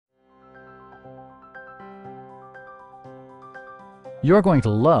You're going to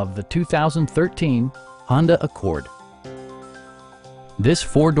love the 2013 Honda Accord. This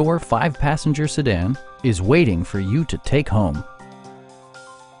four-door, five-passenger sedan is waiting for you to take home.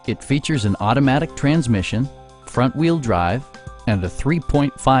 It features an automatic transmission, front-wheel drive, and a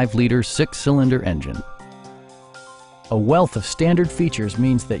 3.5-liter six-cylinder engine. A wealth of standard features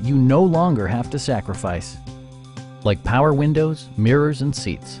means that you no longer have to sacrifice, like power windows, mirrors and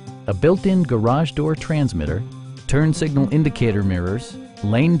seats, a built-in garage door transmitter, turn signal indicator mirrors,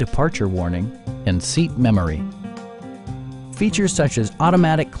 lane departure warning, and seat memory. Features such as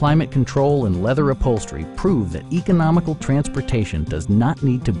automatic climate control and leather upholstery prove that economical transportation does not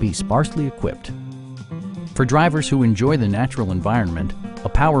need to be sparsely equipped. For drivers who enjoy the natural environment, a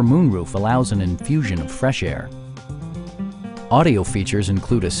power moonroof allows an infusion of fresh air. Audio features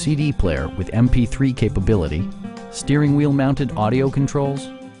include a CD player with MP3 capability, steering wheel mounted audio controls,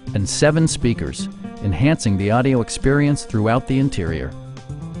 and 7 speakers, enhancing the audio experience throughout the interior.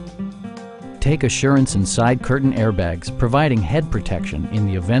 Take assurance in side curtain airbags, providing head protection in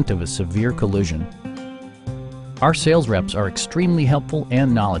the event of a severe collision. Our sales reps are extremely helpful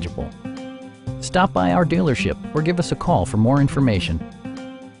and knowledgeable. Stop by our dealership or give us a call for more information.